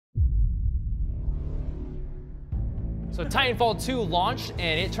So Titanfall 2 launched,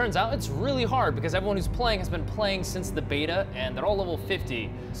 and it turns out it's really hard because everyone who's playing has been playing since the beta, and they're all level 50.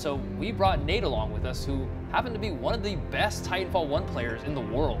 So we brought Nate along with us, who happened to be one of the best Titanfall 1 players in the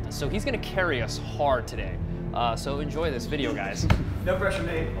world. So he's gonna carry us hard today. So enjoy this video, guys. No pressure,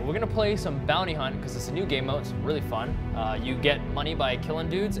 Nate. We're gonna play some bounty hunt because it's a new game mode. It's really fun. You get money by killing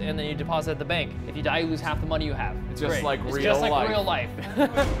dudes, and then you deposit at the bank. If you die, you lose half the money you have. It's just great. like it's real just like life. real life.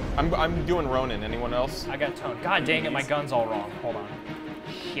 I'm doing Ronin. Anyone else? I got Tone. God dang it, my gun's all wrong. Hold on.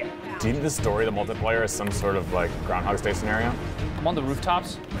 Shit. Do you need the story of the multiplayer as some sort of like Groundhog Day scenario? I'm on the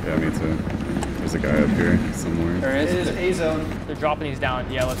rooftops. Yeah, me too. There's a guy up here somewhere. There It is. is A zone. They're dropping these down.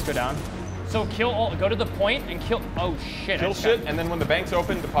 Yeah, let's go down. So kill all, go to the point and kill, oh shit. Kill shit, and then when the bank's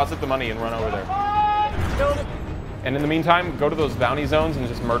open, deposit the money and run over there. Killed it. And in the meantime, go to those bounty zones and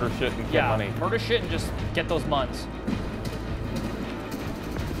just murder shit and get money. Murder shit and just get those muns.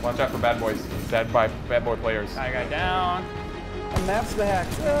 Watch out for bad boys. Bad boy players. I got down. A map's the hack.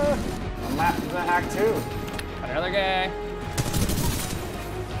 A map is a hack too. Got another guy.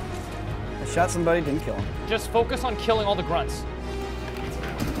 I shot somebody, didn't kill him. Just focus on killing all the grunts.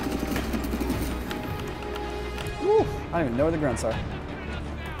 Woo. I don't even know where the grunts are.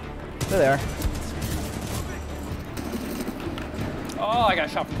 There they are. Oh, I got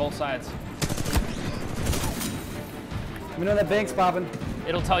shot from both sides. Let me know that bank's popping.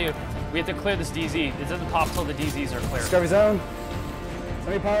 It'll tell you. We have to clear this DZ. It doesn't pop till the DZs are clear. Discovery zone.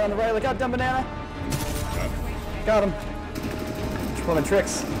 Somebody power on the right. Look out, dumb banana. Got him. Just pulling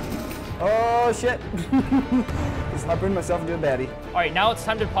tricks. Oh shit. Just harpooned myself into a baddie. All right, now it's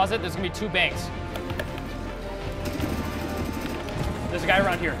time to deposit. There's gonna be 2 banks. There's a guy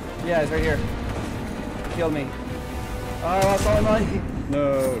around here. Yeah, he's right here. Killed me. Oh, I lost all my money.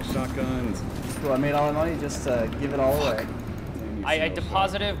 No, shotguns. Cool, I made all my money just to give it all away. I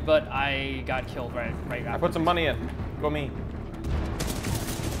deposited, but I got killed right I after. put some money in. Go me.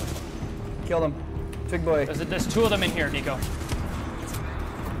 Killed him. Big boy. There's 2 of them in here, Nico.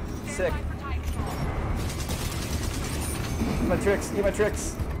 Sick. Eat my tricks. Eat my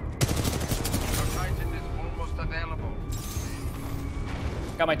tricks.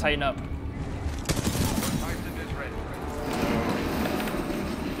 Got my Titan up.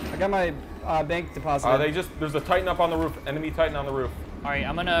 I got my bank deposit. There's a Titan up on the roof. Enemy Titan on the roof. All right,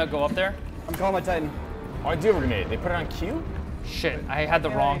 I'm gonna go up there. I'm calling my Titan. Oh, I do have a grenade. They put it on Q? Shit, I had the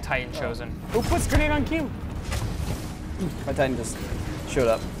wrong Titan chosen. Who puts grenade on Q? My Titan just showed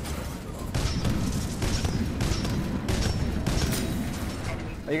up.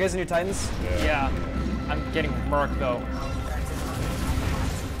 Are you guys in your Titans? Yeah. I'm getting murked though.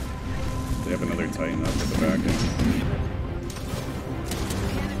 They have another Titan up at the back end.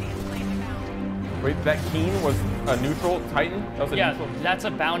 Wait, that Keen was a neutral Titan? That was a Yeah, neutral? that's a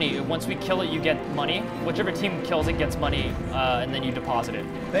bounty. Once we kill it, you get money. Whichever team kills it gets money, and then you deposit it.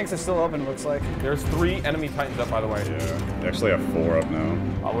 Banks are still open, looks like. There's 3 enemy Titans up, by the way. Yeah, they actually have 4 up now.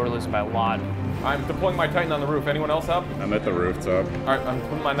 Oh, we're losing by a lot. I'm deploying my Titan on the roof. Anyone else up? I'm at the rooftop. All right, I'm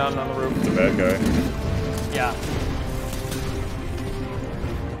putting my Nun on the roof. It's a bad guy. Yeah.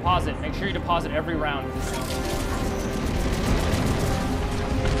 Deposit. Make sure you deposit every round.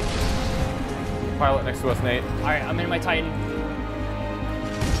 Pilot next to us, Nate. All right, I'm in my Titan.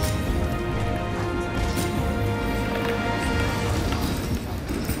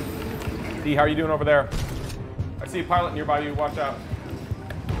 D, how are you doing over there? I see a pilot nearby you. Watch out.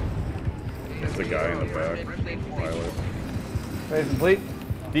 There's a guy in the back. Pilot. Ready to complete?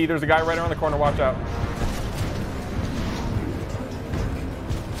 D, there's a guy right around the corner. Watch out.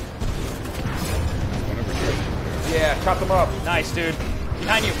 One over here. Yeah, chop them up. Nice, dude.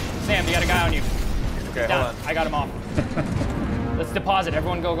 Behind you. Sam, you got a guy on you. Okay, Down. hold on. I got him off. Let's deposit.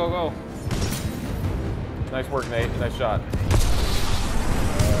 Everyone go, go, go. Nice work, Nate. Nice shot.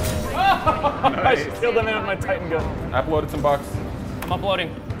 I just killed them in with my Titan gun. I uploaded some bucks. I'm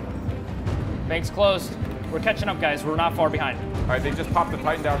uploading. Bank's closed. We're catching up, guys. We're not far behind. All right, they just popped the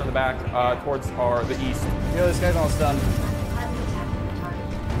Titan down in the back towards the east. Yo, this guy's almost done.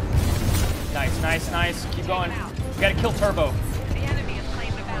 Nice, nice, nice. Keep going. We gotta kill Turbo.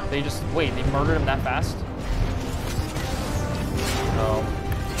 They just, wait, they murdered him that fast? No.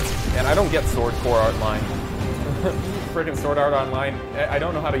 And I don't get Sword Core Online. Freaking Sword Art Online. I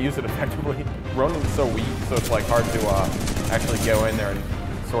don't know how to use it effectively. Ronan's so weak, so it's like hard to actually go in there and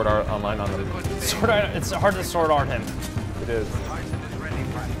Sword Art Online on them. It's hard to sword art him. It is.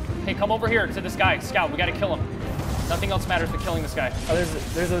 Hey, come over here to this guy. Scout, we gotta kill him. Nothing else matters but killing this guy. Oh,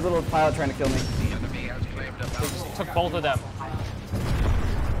 there's a little pilot trying to kill me. They just took both of them.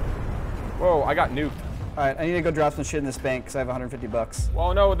 Whoa, I got nuked. All right, I need to go drop some shit in this bank because I have 150 bucks.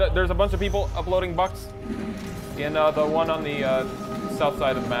 Well, no, there's a bunch of people uploading bucks In the one on the south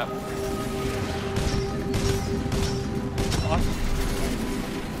side of the map.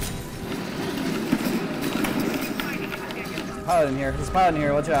 Pilot in here. There's a pilot in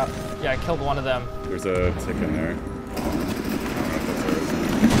here. Watch out. Yeah, I killed one of them. There's a tick in there.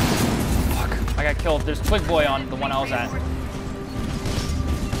 Fuck. I got killed. There's Twig Boy on the one I was at.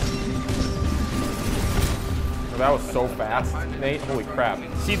 Oh, that was so fast, Nate. Holy crap.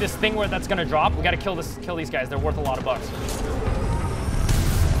 See this thing where that's gonna drop? We gotta kill these guys. They're worth a lot of bucks.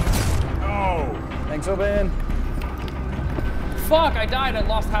 Oh! Thanks, Oben. Fuck, I died. I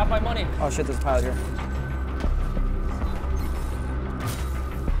lost half my money. Oh shit, there's a pilot here.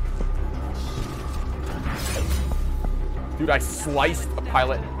 Dude, I sliced a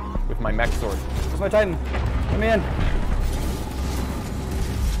pilot with my mech sword. Where's my Titan? Let me in.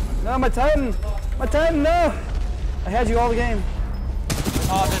 No, my Titan! My Titan, no! I had you all the game.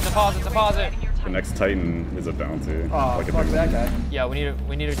 Deposit, deposit, deposit. The next Titan is a bounty. Oh, like a fuck big that one. guy. Yeah,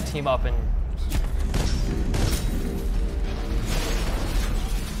 we need to team up and.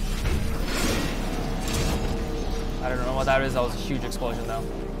 I don't know what that is. That was a huge explosion, though.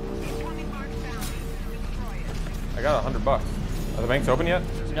 I got $100. Are the banks open yet?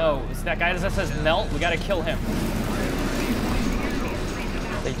 No, it's that guy that says melt. We gotta kill him.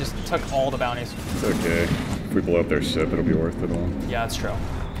 They just took all the bounties. It's okay. If we blow up their ship, it'll be worth it all. Yeah, that's true.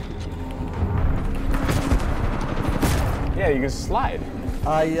 Yeah, you can slide.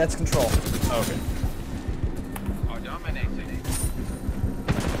 That's control. Okay.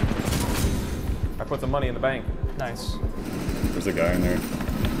 I put some money in the bank. Nice. There's a guy in there.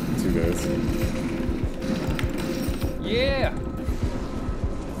 2 guys. Yeah.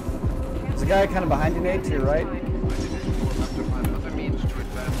 There's a guy kind of behind you, Nate, to your right.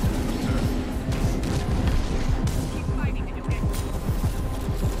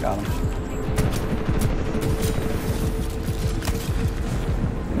 Got him.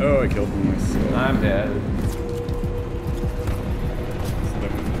 Oh, I killed him myself. I'm dead.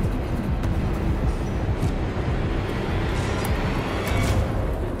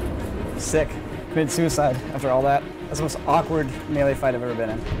 Sick. Committed suicide after all that. That's the most awkward melee fight I've ever been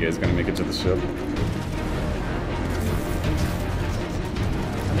in. You guys gonna make it to the ship?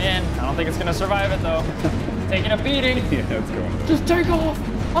 Man, I don't think it's gonna survive it though. Taking a beating. Yeah, it's going. Just take off.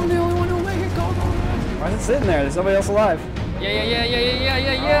 I'm the only one who'll make it. Go, go, go. Why is it sitting there? There's nobody else alive.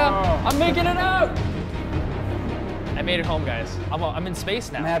 Yeah. I'm making it out. I made it home, guys. I'm in space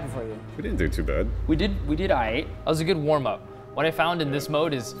now. I'm happy for you. We didn't do too bad. We did I8. That was a good warm up. What I found in this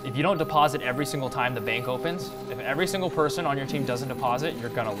mode is if you don't deposit every single time the bank opens, if every single person on your team doesn't deposit, you're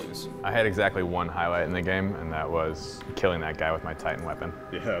gonna lose. I had exactly one highlight in the game, and that was killing that guy with my Titan weapon.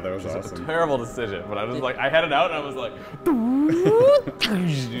 Yeah, that was It was a awesome. terrible decision, but I was like, I had it out, and I was like,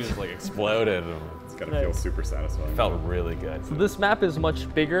 just like exploded. It's gotta feel super satisfying. It felt really good. So this map is much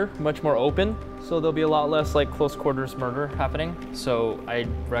bigger, much more open, so there'll be a lot less like close quarters murder happening. So I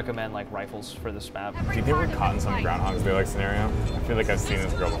recommend like rifles for this map. Do you think we're caught in some Groundhog's Day like scenario? I feel like I've seen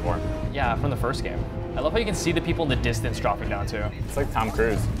this girl before. Yeah, from the first game. I love how you can see the people in the distance dropping down too. It's like Tom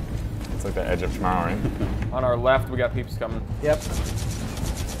Cruise. It's like the Edge of Tomorrow, right? On our left, we got peeps coming. Yep.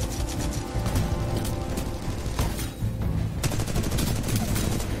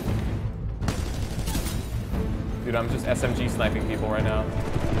 Dude, I'm just SMG sniping people right now.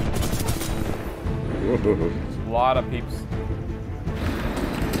 Whoa. A lot of peeps.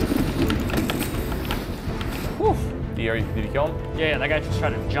 Whew. Did you kill him? Yeah, that guy just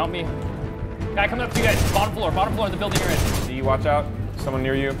tried to jump me. Guy coming up to you guys, bottom floor of the building you're in. D, watch out. Someone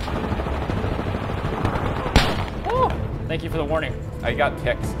near you. Woo. Thank you for the warning. I got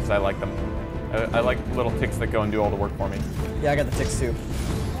ticks because I like them. I like little ticks that go and do all the work for me. Yeah, I got the ticks too.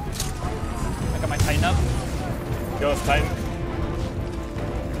 I got my Titan up. Kill us, Titan.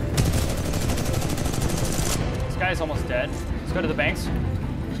 This guy's almost dead. Let's go to the banks.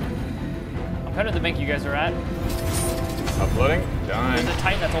 I'm kind of the bank you guys are at. Uploading. Done. There's a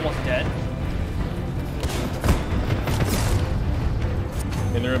Titan that's almost dead.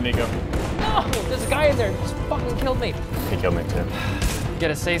 In the room, Nico. No, there's a guy in there. He just fucking killed me. He killed me too. You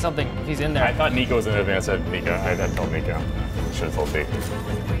gotta say something if he's in there. I thought Nico was in there. I said Nico. I told Nico. Should have told D.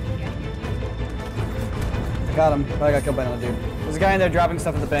 I got him, but I got killed by another dude. There's a guy in there dropping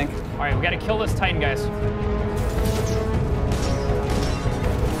stuff at the bank. All right, we gotta kill this Titan, guys.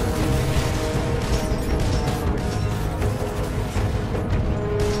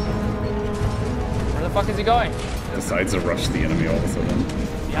 Where the fuck is he going? Decides to rush the enemy all of a sudden.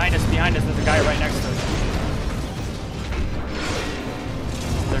 Behind us, there's a guy right next to us.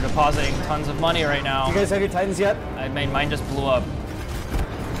 They're depositing tons of money right now. You guys have your Titans yet? Mine just blew up.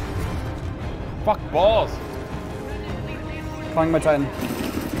 Fuck balls. Calling my Titan.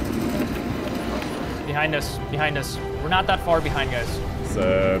 Behind us, behind us. We're not that far behind, guys. There's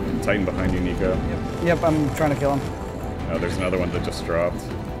a Titan behind you, Nico. Yep, I'm trying to kill him. Oh, there's another one that just dropped.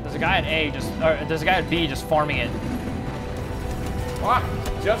 There's a guy at A or there's a guy at B just farming it. Ah,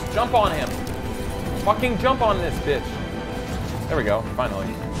 just jump on him. Fucking jump on this bitch. There we go, finally.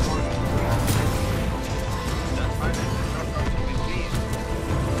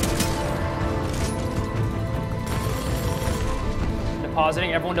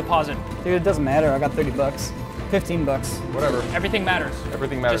 Depositing, everyone deposit. Dude, it doesn't matter. I got 30 bucks. 15 bucks. Whatever. Everything matters.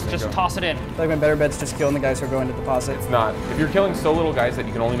 Everything matters. Just Nico. toss it in. I feel like my better bet's just killing the guys who are going to deposit. It's not. If you're killing so little guys that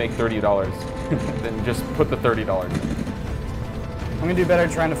you can only make $30, then just put the $30. I'm gonna do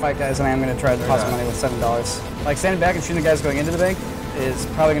better trying to fight guys than I am gonna try to deposit money with $7. Like standing back and shooting the guys going into the bank is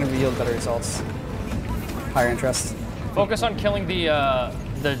probably gonna yield better results. Higher interest. Focus on killing the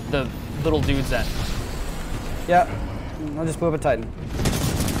little dudes then. Yeah, I'll just blew up a Titan.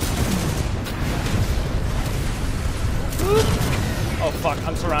 Oh fuck,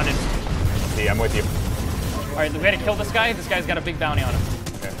 I'm surrounded. See, I'm with you. All right, we gotta kill this guy. This guy's got a big bounty on him.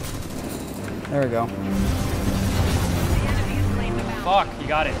 Okay. There we go. Fuck, you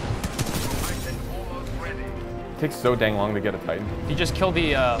got it. It takes so dang long to get a Titan. You just killed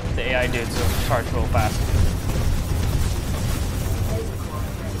the AI dude, so charge real fast.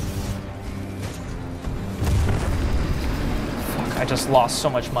 Fuck, I just lost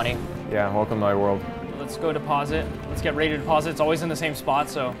so much money. Yeah, welcome to my world. Let's go deposit. Let's get ready to deposit. It's always in the same spot,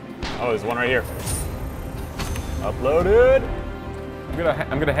 so. Oh, there's one right here. Uploaded.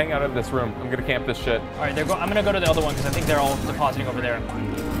 I'm gonna hang out in this room. I'm gonna camp this shit. All right, I'm gonna go to the other one because I think they're all depositing over there.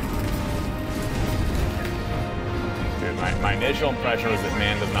 Dude, my initial impression was that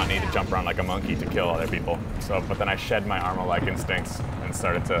man does not need to jump around like a monkey to kill other people. So, but then I shed my armor-like instincts and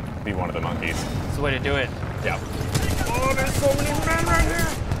started to be one of the monkeys. It's the way to do it. Yeah. Oh, there's so many men right here.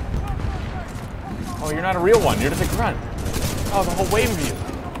 Oh, you're not a real one. You're just a grunt. Oh, the whole wave of you.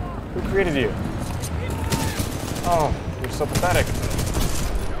 Who created you? Oh, you're so pathetic.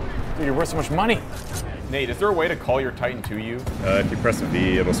 Dude, you're worth so much money. Nate, is there a way to call your Titan to you? If you press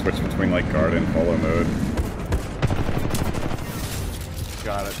V, it'll switch between like guard and follow mode.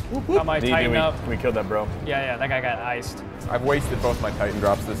 Got it. Got my Titan up. We killed that bro. Yeah, that guy got iced. I've wasted both my Titan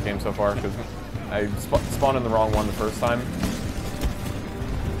drops this game so far because I spawned in the wrong one the first time.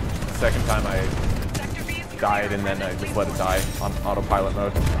 The second time I died and then I just let it die on autopilot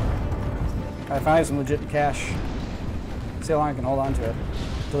mode. I finally have some legit cash. See how long I can hold on to it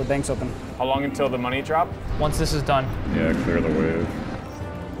until the bank's open. How long until the money drop? Once this is done. Yeah, clear the wave.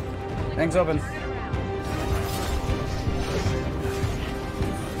 Bank's open.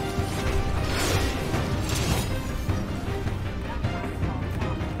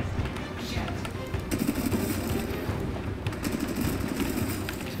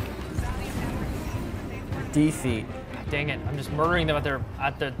 Defeat. Dang it, I'm just murdering them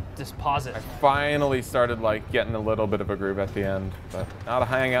at the deposit. I finally started like getting a little bit of a groove at the end, but not to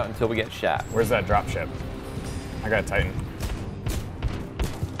hang out until we get shot. Where's that drop ship? I got a Titan.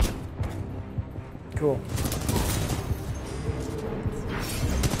 Cool.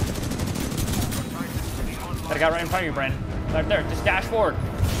 Got a guy right in front of you, Brandon. Right there, just dash forward.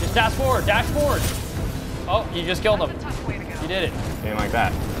 Just dash forward, dash forward. Oh, you just killed him. You did it. Ain't like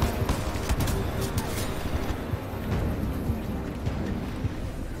that.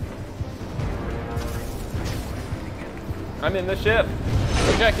 I'm in the ship.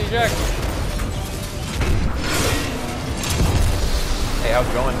 Eject, eject. Hey, how's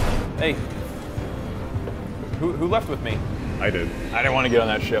it going? Hey. Who left with me? I did. I didn't want to get on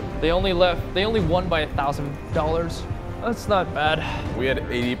that ship. They only won by $1,000. That's not bad. We had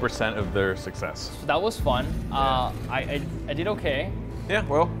 80% of their success. That was fun. I did okay. Yeah,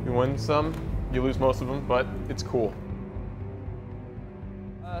 well, you win some, you lose most of them, but it's cool.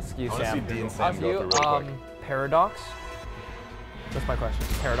 Excuse I wanna see Dean Sam Of go you, through real quick. Paradox? That's my question.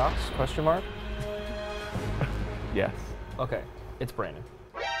 Paradox? Question mark? Yes. Okay, it's Brandon.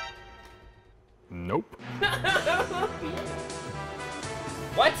 Nope.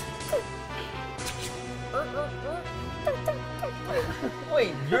 What?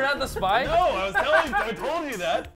 Wait, you're not the spy? No, I was telling you, I told you that.